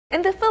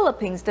In the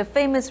Philippines, the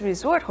famous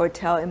resort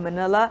hotel in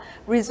Manila,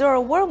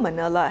 Resort World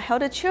Manila,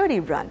 held a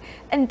charity run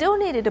and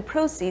donated the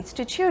proceeds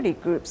to charity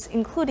groups,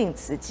 including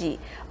Tzu Chi.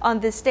 On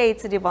this day,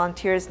 Tzu Chi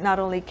volunteers not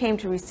only came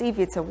to receive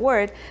its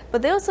award,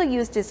 but they also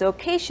used this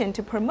occasion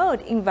to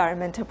promote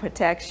environmental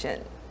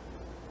protection.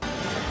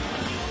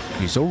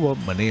 Resort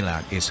World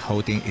Manila is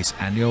holding its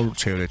annual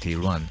charity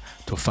run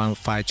to fund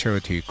 5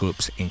 charity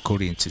groups,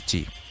 including Tzu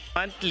Chi.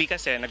 Monthly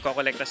kasi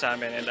nagko-kolekta sa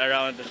amin and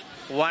around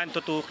 1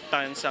 to 2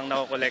 tons ang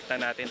nakokolekta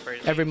natin per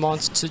day. Every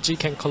month, Tzu Chi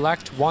can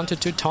collect 1 to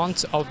 2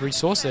 tons of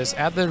resources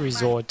at the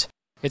resort.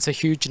 It's a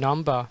huge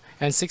number,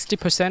 and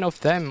 60% of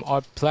them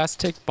are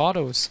plastic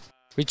bottles,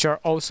 which are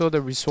also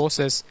the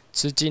resources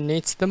Tzu Chi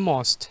needs the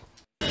most.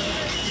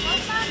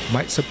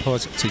 Mike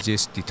supports Tzu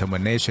Chi's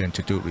determination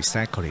to do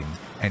recycling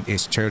and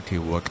its charity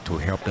work to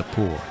help the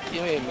poor.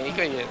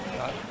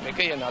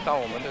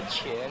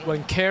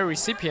 When care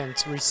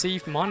recipients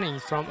receive money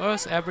from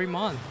us every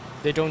month,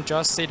 they don't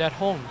just sit at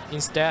home.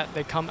 Instead,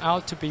 they come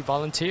out to be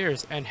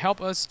volunteers and help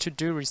us to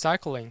do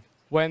recycling.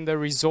 When the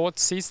resort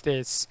sees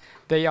this,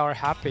 they are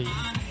happy.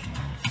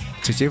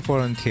 Tzu Chi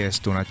volunteers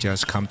do not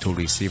just come to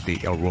receive the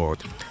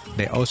award.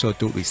 They also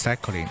do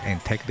recycling and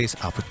take this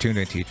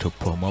opportunity to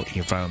promote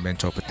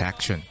environmental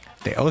protection.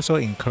 They also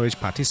encourage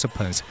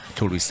participants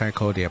to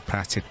recycle their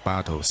plastic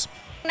bottles.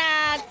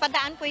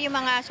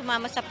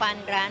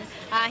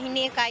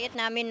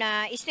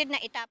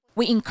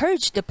 We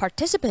encourage the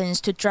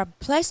participants to drop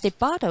plastic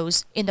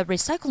bottles in the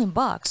recycling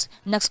box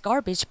next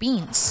garbage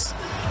bins.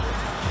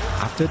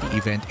 After the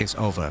event is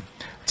over,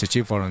 Tzu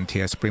Chi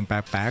volunteers bring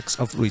back bags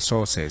of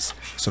resources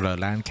so the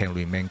land can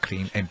remain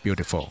clean and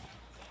beautiful.